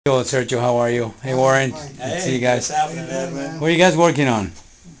Hello, Sergio, how are you? Hey, Warren. Good to see you guys. What's happening, Edwin? What are you guys working on?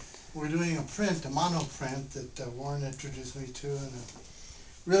 We're doing a print, a mono print that Warren introduced me to, and I'm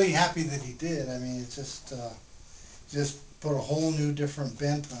really happy that he did. I mean, it's just put a whole new different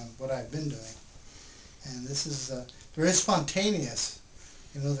bent on what I've been doing. And this is very spontaneous.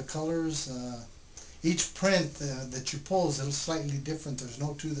 You know, the colors, each print that you pull is a little slightly different. There's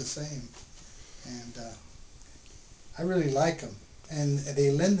no two the same. And I really like them. And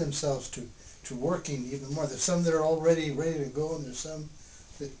they lend themselves to working even more. There's some that are already ready to go, and there's some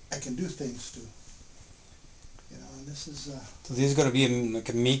that I can do things to. You know, and this is So this is going to be like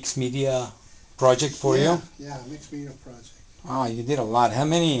a mixed media project for you? Yeah, mixed media project. Oh, you did a lot. How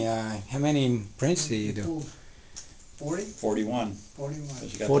many prints did you do? 40? 41. 41.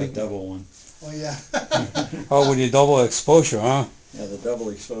 Because you got 40. that double one. Oh yeah. Oh, with the double exposure, huh? Yeah, the double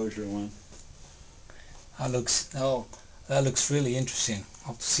exposure one. That looks really interesting.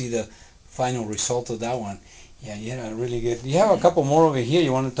 I'll have to see the final result of that one. Yeah, yeah, really good. You have a couple more over here.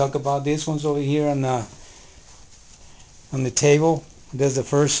 You want to talk about these ones over here on the table? That's the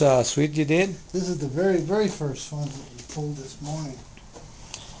first suite you did? This is the very first one that we pulled this morning.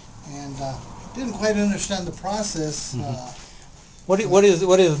 And didn't quite understand the process. What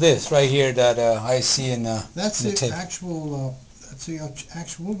is this right here that I see in That's the the table? actual,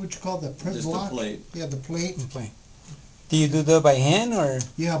 what would you call that, print Just block? the plate. Yeah, the plate. Do you do that by hand or?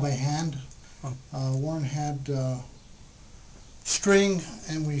 Yeah, by hand. Warren had string,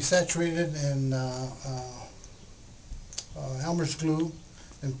 and we saturated in Elmer's glue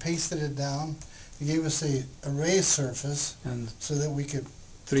and pasted it down. He gave us a raised surface And so that we could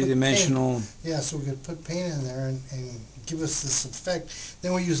three-dimensional. Yeah, so we could put paint in there and give us this effect.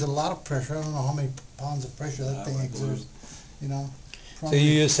 Then we used a lot of pressure. I don't know how many pounds of pressure that thing exerts. You know. So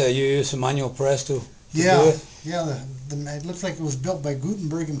you use a manual press to Yeah, do it? yeah. It looks like it was built by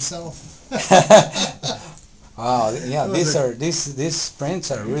Gutenberg himself. Wow, yeah. These prints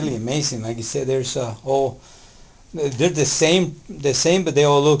are really amazing. Like you said, there's they're the same, but they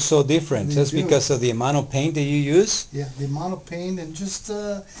all look so different. They Just do. because of the amount of paint that you use. Yeah, the amount of paint and just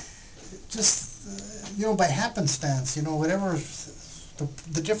you know, by happenstance, you know, whatever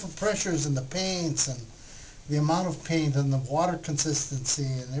the different pressures and the paints and the amount of paint and the water consistency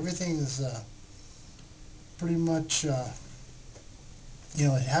and everything is pretty much, you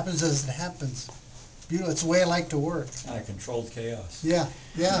know, it happens as it happens. Beautiful. It's the way I like to work. Kind of controlled chaos. Yeah,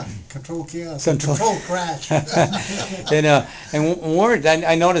 control chaos, Control crash. And Ward,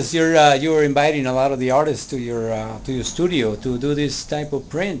 I noticed you were inviting a lot of the artists to your studio to do this type of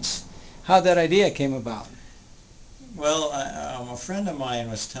prints. How that idea came about? Well, a friend of mine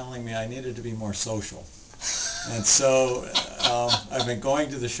was telling me I needed to be more social. And so I've been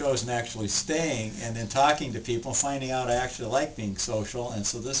going to the shows and actually staying and then talking to people, finding out I actually like being social. And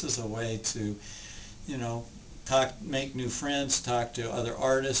so this is a way to, you know, make new friends, talk to other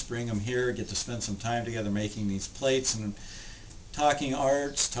artists, bring them here, get to spend some time together making these plates and talking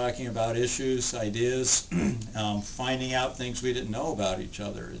arts, talking about issues, ideas, finding out things we didn't know about each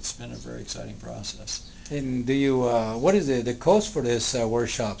other. It's been a very exciting process. And do you, what is the cost for this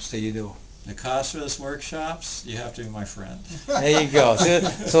workshops that you do? The cost for this workshops, you have to be my friend. There you go.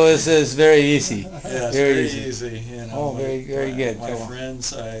 So this is very easy. Yeah, it's very easy. You know, Oh, very good. My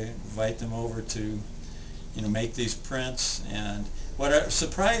friends, I invite them over to, you know, make these prints. And what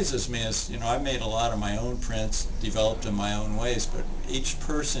surprises me is, you know, I've made a lot of my own prints, developed in my own ways, but each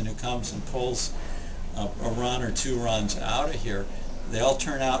person who comes and pulls a run or two runs out of here, they all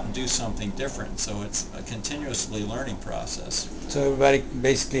turn out and do something different. So it's a continuously learning process. So everybody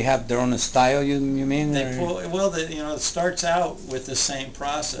basically have their own style, you mean? They pull, well, you know, it starts out with the same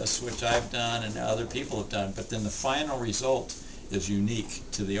process, which I've done and other people have done, but then the final result is unique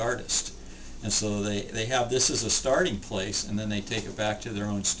to the artist. And so they have this as a starting place, and then they take it back to their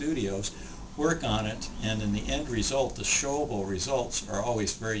own studios, work on it, and in the end result, the showable results are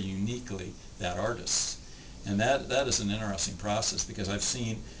always very uniquely that artist's. And that is an interesting process because I've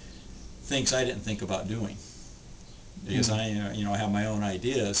seen things I didn't think about doing. Because I, you know, have my own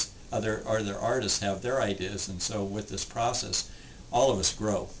ideas. Other artists have their ideas, and so with this process, all of us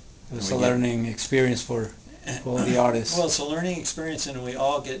grow. It's a learning experience for the artists. Well, it's a learning experience, and we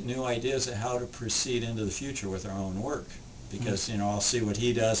all get new ideas of how to proceed into the future with our own work. Because, you know, I'll see what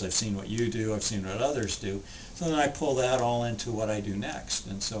he does, I've seen what you do, I've seen what others do. So then I pull that all into what I do next.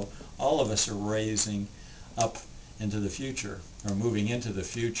 And so all of us are raising up into the future, or moving into the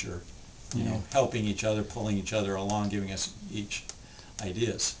future, you know, helping each other, pulling each other along, giving us each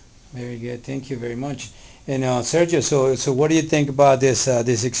ideas. Very good. Thank you very much. And Sergio, so what do you think about this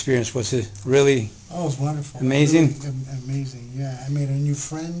experience? Was it really Oh, it was wonderful. amazing? Really amazing. Yeah, I made a new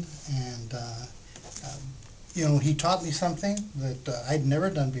friend, and he taught me something that I'd never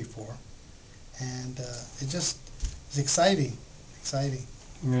done before, and it just is exciting, exciting.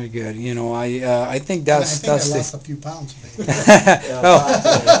 Very good. I think And I that's think I that's lost the a few pounds today.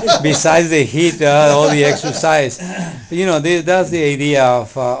 well, besides the heat, all the exercise, that's the idea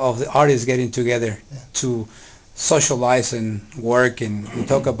of the artists getting together Yeah. to socialize and work and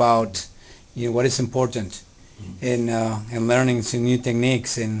talk about what is important and learning some new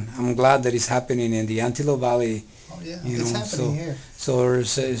techniques. And I'm glad that it's happening in the Antelope Valley. Oh yeah, You it's know, happening so here. so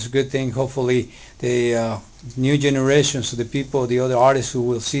it's a good thing. Hopefully, the new generations, the people, the other artists who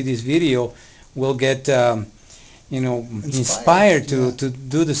will see this video, will get inspired Yeah. to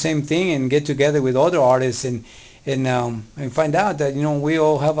do the same thing and get together with other artists and find out that we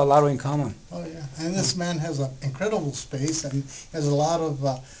all have a lot in common. Oh yeah, and this man has an incredible space and has a lot of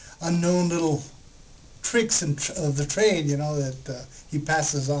unknown little tricks of the trade, that he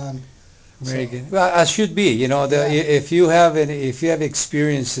passes on. Very So, good. Well, as should be. Yeah. If you have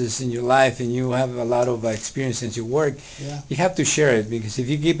experiences in your life and you have a lot of experience in your work, Yeah, you have to share it, because if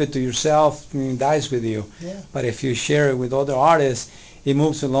you keep it to yourself, it dies with you. yeah. But if you share it with other artists, it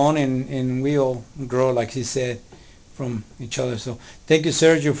moves along and we all grow, like he said, from each other. So thank you,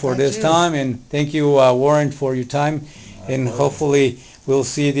 Sergio, for Thank this you. time, and thank you, Warren, for your time. And hopefully we'll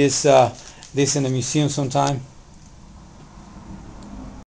see this in the museum sometime.